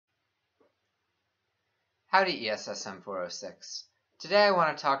Howdy ESSM 406. Today I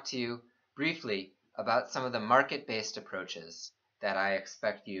want to talk to you briefly about some of the market-based approaches that I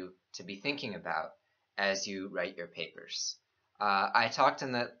expect you to be thinking about as you write your papers. I talked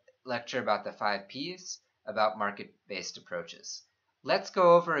in the lecture about the 5 Ps, about market-based approaches. Let's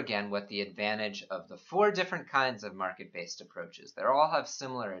go over again what the advantage of the 4 different kinds of market-based approaches. They all have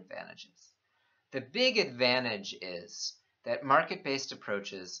similar advantages. The big advantage is that market-based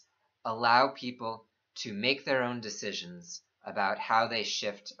approaches allow people to make their own decisions about how they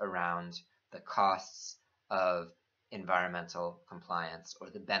shift around the costs of environmental compliance or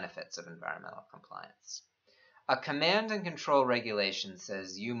the benefits of environmental compliance. A command and control regulation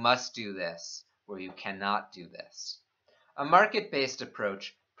says you must do this or you cannot do this. A market-based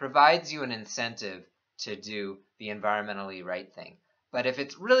approach provides you an incentive to do the environmentally right thing. But if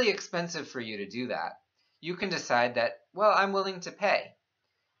it's really expensive for you to do that, you can decide that, well, I'm willing to pay.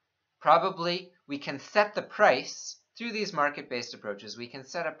 Probably we can set the price, through these market-based approaches, we can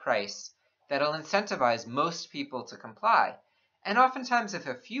set a price that'll incentivize most people to comply. And oftentimes if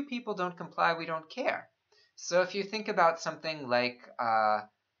a few people don't comply, we don't care. So if you think about something like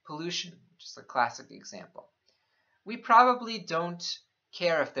pollution, which is a classic example, we probably don't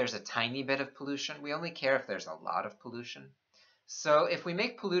care if there's a tiny bit of pollution. We only care if there's a lot of pollution. So if we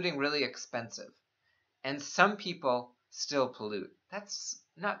make polluting really expensive, and some people still pollute, that's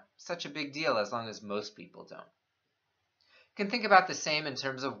not such a big deal as long as most people don't. You can think about the same in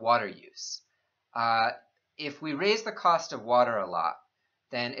terms of water use. If we raise the cost of water a lot,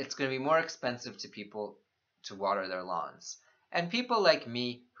 then it's going to be more expensive to people to water their lawns. And people like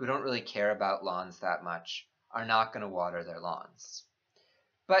me who don't really care about lawns that much are not going to water their lawns.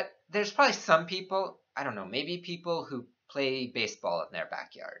 But there's probably some people, I don't know, maybe people who play baseball in their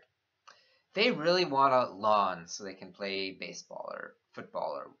backyard. They really want a lawn so they can play baseball or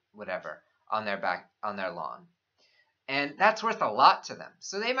football or whatever on their lawn. And that's worth a lot to them.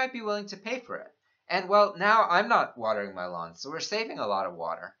 So they might be willing to pay for it. And well, now I'm not watering my lawn, so we're saving a lot of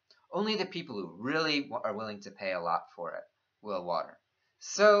water. Only the people who really are willing to pay a lot for it will water.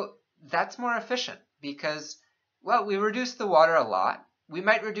 So that's more efficient because, well, we reduce the water a lot. We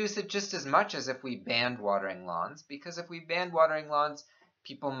might reduce it just as much as if we banned watering lawns, because if we banned watering lawns,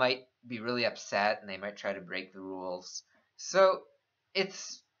 people might be really upset and they might try to break the rules. So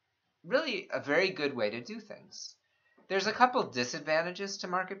it's really a very good way to do things. There's a couple disadvantages to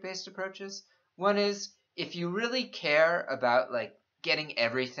market-based approaches. One is if you really care about getting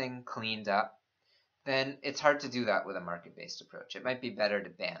everything cleaned up, then it's hard to do that with a market-based approach. It might be better to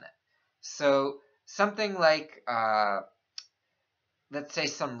ban it. So something like, let's say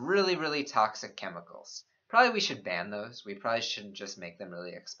some really, really toxic chemicals. Probably we should ban those. We probably shouldn't just make them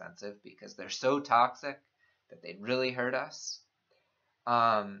really expensive because they're so toxic that they'd really hurt us.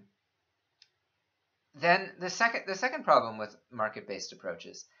 Then the second problem with market-based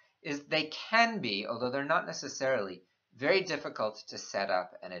approaches is they can be, although they're not necessarily, very difficult to set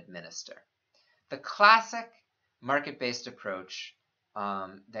up and administer. The classic market-based approach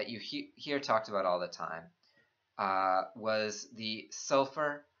that you hear talked about all the time was the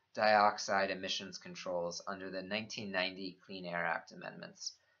sulfur dioxide emissions controls under the 1990 Clean Air Act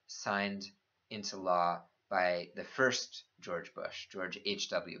amendments signed into law by the first George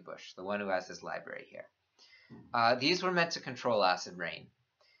H.W. Bush, the one who has his library here. These were meant to control acid rain.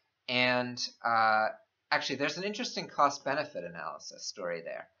 And actually, there's an interesting cost-benefit analysis story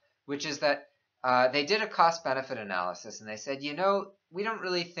there, which is that they did a cost-benefit analysis, and they said, you know, we don't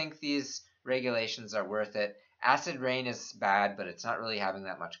really think these regulations are worth it. Acid rain is bad, but it's not really having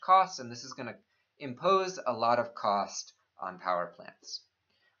that much cost, and this is going to impose a lot of cost on power plants.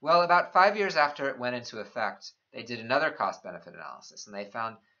 Well, about 5 years after it went into effect, they did another cost-benefit analysis, and they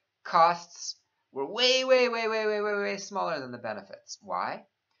found costs were way smaller than the benefits. Why?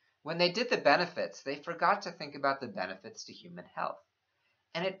 When they did the benefits, they forgot to think about the benefits to human health.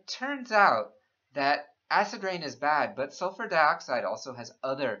 And it turns out that acid rain is bad, but sulfur dioxide also has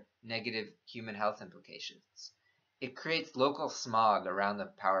other negative human health implications. It creates local smog around the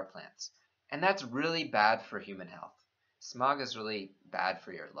power plants, and that's really bad for human health. Smog is really bad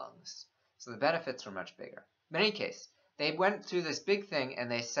for your lungs. So the benefits were much bigger. But in any case, they went through this big thing and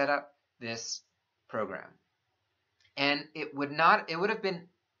they set up this program. And it would have been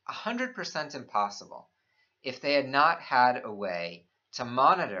 100% impossible if they had not had a way to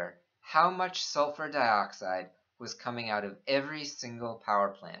monitor how much sulfur dioxide was coming out of every single power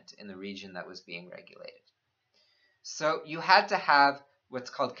plant in the region that was being regulated. So you had to have what's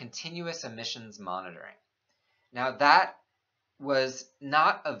called continuous emissions monitoring. Now that was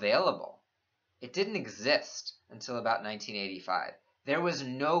not available. It didn't exist until about 1985. There was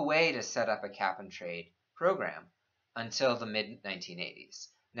no way to set up a cap and trade program until the mid-1980s.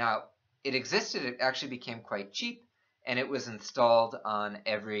 Now, it existed, it actually became quite cheap, and it was installed on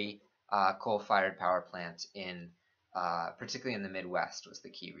every coal-fired power plant particularly in the Midwest was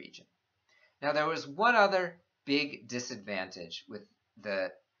the key region. Now, there was one other big disadvantage with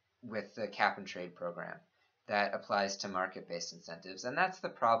the cap and trade program that applies to market-based incentives, and that's the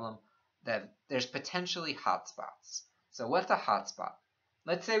problem that there's potentially hotspots. So what's a hotspot?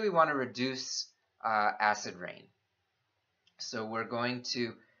 Let's say we want to reduce acid rain. So we're going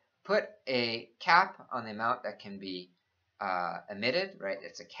to put a cap on the amount that can be emitted, right?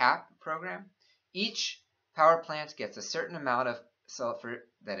 It's a cap program. Each power plant gets a certain amount of sulfur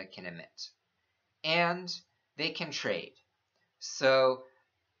that it can emit. And they can trade. So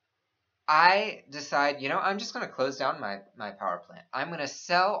I decide, I'm just going to close down my power plant. I'm going to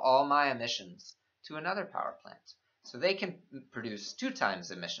sell all my emissions to another power plant. So they can produce 2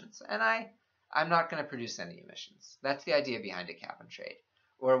 times emissions, and I'm not going to produce any emissions. That's the idea behind a cap and trade.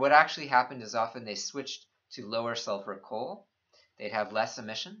 Or what actually happened is often they switched to lower sulfur coal. They'd have less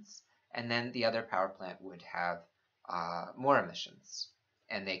emissions, and then the other power plant would have more emissions,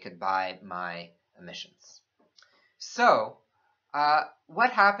 and they could buy my emissions. So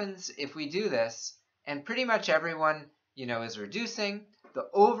what happens if we do this, and pretty much everyone is reducing, the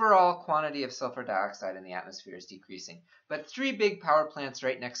overall quantity of sulfur dioxide in the atmosphere is decreasing, but 3 big power plants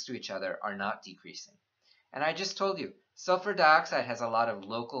right next to each other are not decreasing. And I just told you, sulfur dioxide has a lot of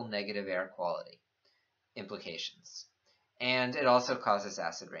local negative air quality implications, and it also causes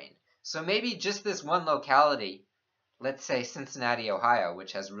acid rain. So maybe just this one locality, let's say Cincinnati, Ohio,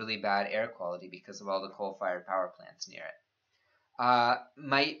 which has really bad air quality because of all the coal-fired power plants near it,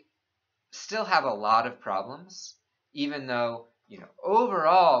 might still have a lot of problems, even though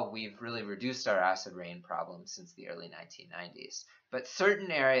overall we've really reduced our acid rain problem since the early 1990s. But certain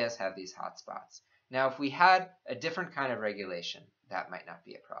areas have these hotspots. Now, if we had a different kind of regulation, that might not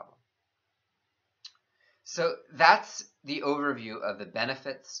be a problem. So that's the overview of the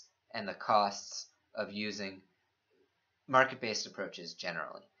benefits and the costs of using market-based approaches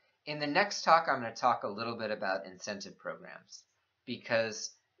generally. In the next talk, I'm going to talk a little bit about incentive programs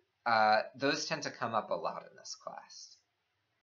because those tend to come up a lot in this class.